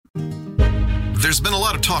There's been a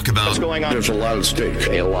lot of talk about what's going on. There's a lot at stake,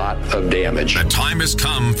 a lot of damage. The time has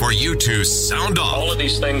come for you to sound off. All of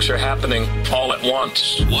these things are happening all at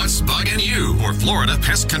once. What's bugging you for Florida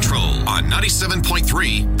Pest Control on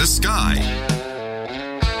 97.3 The Sky.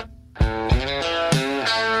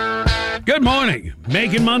 Good morning.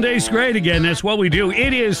 Making Mondays great again. That's what we do.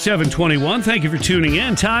 It is 7:21. Thank you for tuning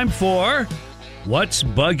in. Time for What's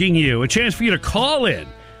Bugging You? A chance for you to call in.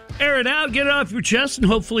 Air it out, get it off your chest, and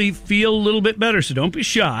hopefully feel a little bit better. So don't be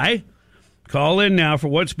shy. Call in now for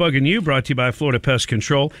What's Bugging You, brought to you by Florida Pest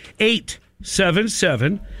Control,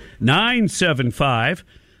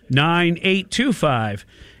 877-975-9825.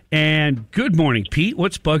 And good morning, Pete.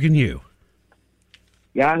 What's bugging you?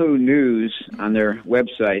 Yahoo News on their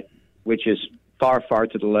website, which is far, far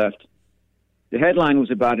to the left, the headline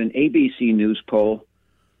was about an ABC News poll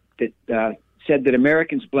that said that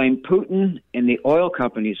Americans blame Putin and the oil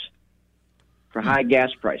companies for high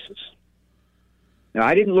gas prices. Now,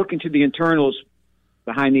 I didn't look into the internals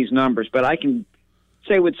behind these numbers, but I can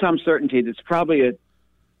say with some certainty that it's probably a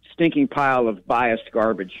stinking pile of biased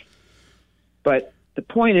garbage. But the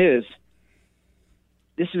point is,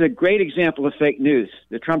 this is a great example of fake news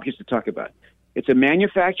that Trump used to talk about. It's a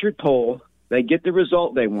manufactured poll. They get the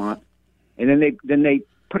result they want, and then they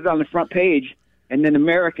put it on the front page, and then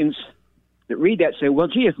Americans that read that say, well,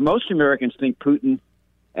 gee, if most Americans think Putin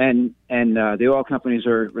and the oil companies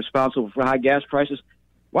are responsible for high gas prices,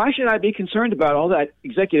 why should I be concerned about all that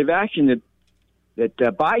executive action that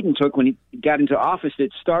Biden took when he got into office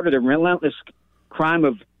that started a relentless crime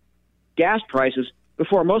of gas prices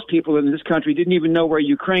before most people in this country didn't even know where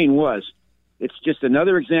Ukraine was? It's just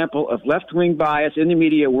another example of left-wing bias in the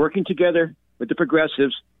media working together with the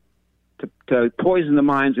progressives to poison the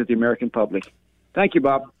minds of the American public. Thank you,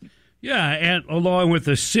 Bob. Yeah, and along with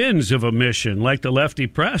the sins of omission, like the lefty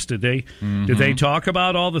press, did they talk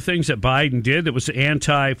about all the things that Biden did that was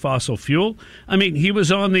anti-fossil fuel? I mean, he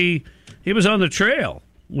was on the trail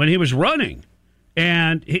when he was running,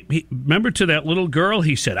 and he remember to that little girl,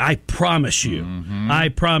 he said, "I promise you,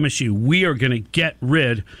 we are going to get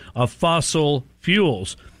rid of fossil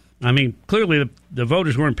fuels." I mean, clearly the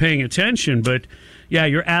voters weren't paying attention, but yeah,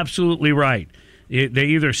 you're absolutely right. They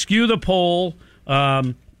either skew the poll.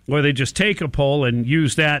 Or they just take a poll and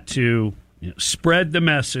use that to spread the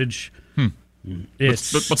message. But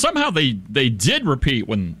somehow they did repeat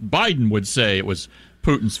when Biden would say it was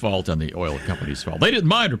Putin's fault and the oil company's fault. They didn't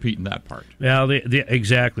mind repeating that part. Yeah,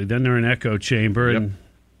 exactly. Then they're in an echo chamber. And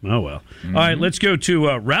oh, well. All right, let's go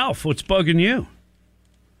to Ralph. What's bugging you?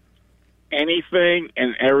 Anything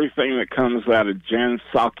and everything that comes out of Jen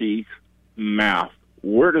Psaki's mouth,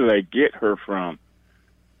 where do they get her from?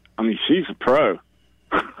 I mean, she's a pro.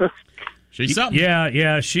 She's something.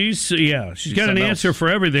 Yeah. She's got an answer for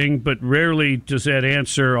everything, but rarely does that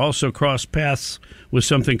answer also cross paths with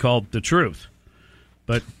something called the truth.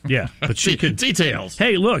 But yeah, but she could details.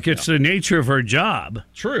 Hey, look, it's the nature of her job.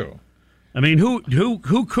 True. I mean,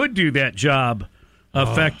 who could do that job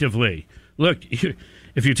effectively? Look,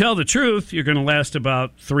 if you tell the truth, you're going to last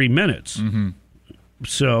about 3 minutes. Mm-hmm.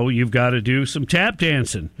 So you've got to do some tap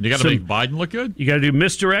dancing. You got to make Biden look good? You got to do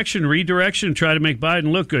misdirection, redirection, try to make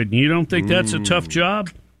Biden look good. And you don't think that's a tough job?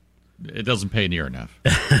 It doesn't pay near enough.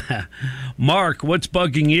 Mark, what's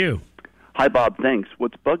bugging you? Hi, Bob. Thanks.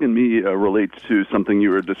 What's bugging me relates to something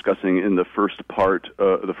you were discussing in the first part,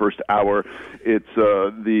 the first hour. It's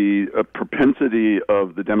the propensity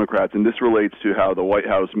of the Democrats, and this relates to how the White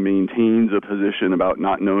House maintains a position about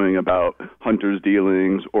not knowing about Hunter's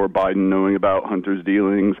dealings or Biden knowing about Hunter's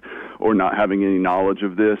dealings or not having any knowledge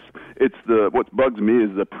of this. It's what bugs me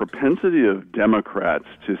is the propensity of Democrats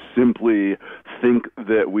to simply think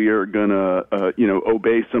that we are going to,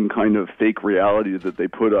 obey some kind of fake reality that they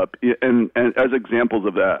put up. And as examples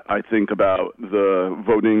of that, I think about the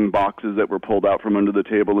voting boxes that were pulled out from under the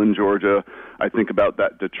table in Georgia. I think about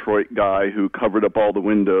that Detroit guy who covered up all the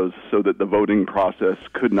windows so that the voting process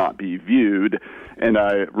could not be viewed. And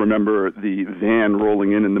I remember the van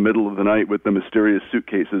rolling in the middle of the night with the mysterious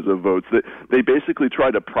suitcases of votes. That they basically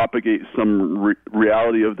try to propagate some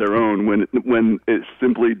reality of their own when it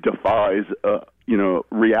simply defies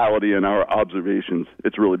reality and our observations.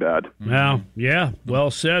 It's really bad. Well, yeah,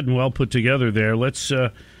 well said and well put together there. Let's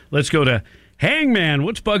go to Hangman.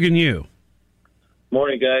 What's bugging you?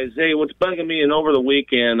 Morning, guys. Hey, what's bugging me? And over the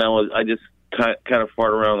weekend, I just kind of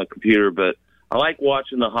fart around on the computer, but I like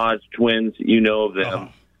watching the Hodge twins. You know of them.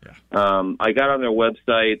 I got on their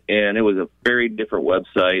website, and it was a very different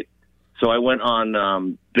website. So I went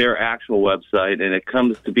on their actual website, and it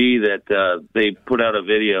comes to be that they put out a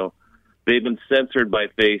video. They've been censored by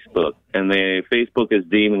Facebook, and Facebook is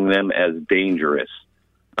deeming them as dangerous.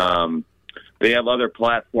 They have other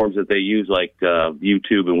platforms that they use, like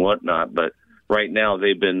YouTube and whatnot, but right now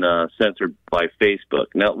they've been censored by Facebook.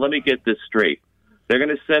 Now, let me get this straight. They're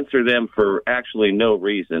going to censor them for actually no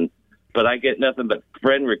reason, but I get nothing but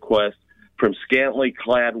friend requests from scantily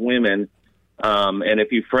clad women, and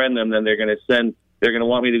if you friend them, then they're going to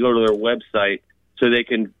want me to go to their website so they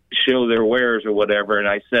can show their wares or whatever, and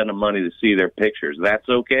I send them money to see their pictures. That's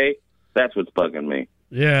okay? That's what's bugging me.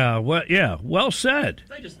 Yeah, well said.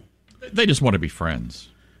 They just want to be friends.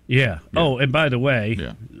 Yeah. Oh, and by the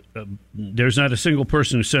way, there's not a single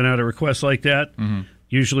person who sent out a request like that. Mm-hmm.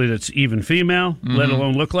 Usually that's even female, let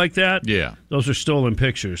alone look like that. Yeah. Those are stolen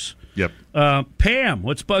pictures. Yep. Pam,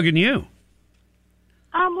 what's bugging you?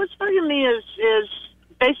 What's bugging me is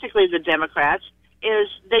basically the Democrats, is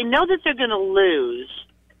they know that they're going to lose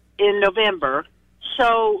in November,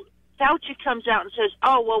 so Fauci comes out and says,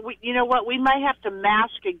 oh, well, you know what, we might have to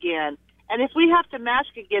mask again. And if we have to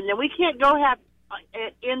mask again, then we can't go have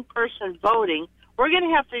in-person voting. We're going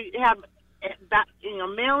to have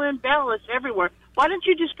mail-in ballots everywhere. Why don't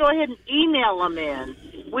you just go ahead and email them in?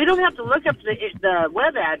 We don't have to look up the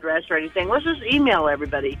web address or anything. Let's just email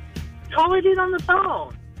everybody. Call it in on the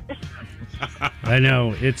phone. I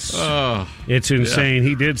know. It's insane. Yeah.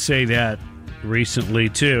 He did say that recently,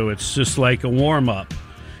 too. It's just like a warm-up.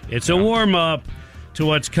 It's a warm-up to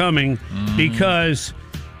what's coming because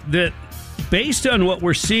based on what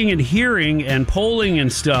we're seeing and hearing and polling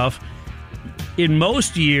and stuff, in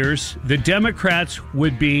most years, the Democrats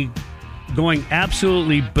would be going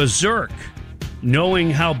absolutely berserk, knowing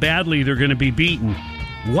how badly they're going to be beaten.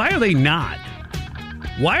 Why are they not?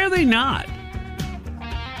 Why are they not?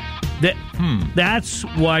 That's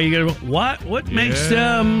why you got to. What makes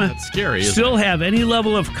them that's scary, still have any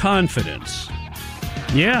level of confidence?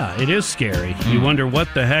 Yeah, it is scary. You wonder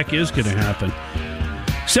what the heck is going to happen.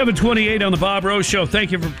 728 on the Bob Rose Show.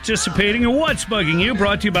 Thank you for participating. And What's Bugging You?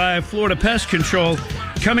 Brought to you by Florida Pest Control.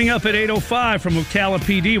 Coming up at 8:05 from Ocala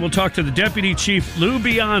PD, we'll talk to the Deputy Chief Lou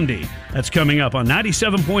Biondi. That's coming up on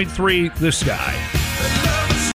 97.3 The Sky.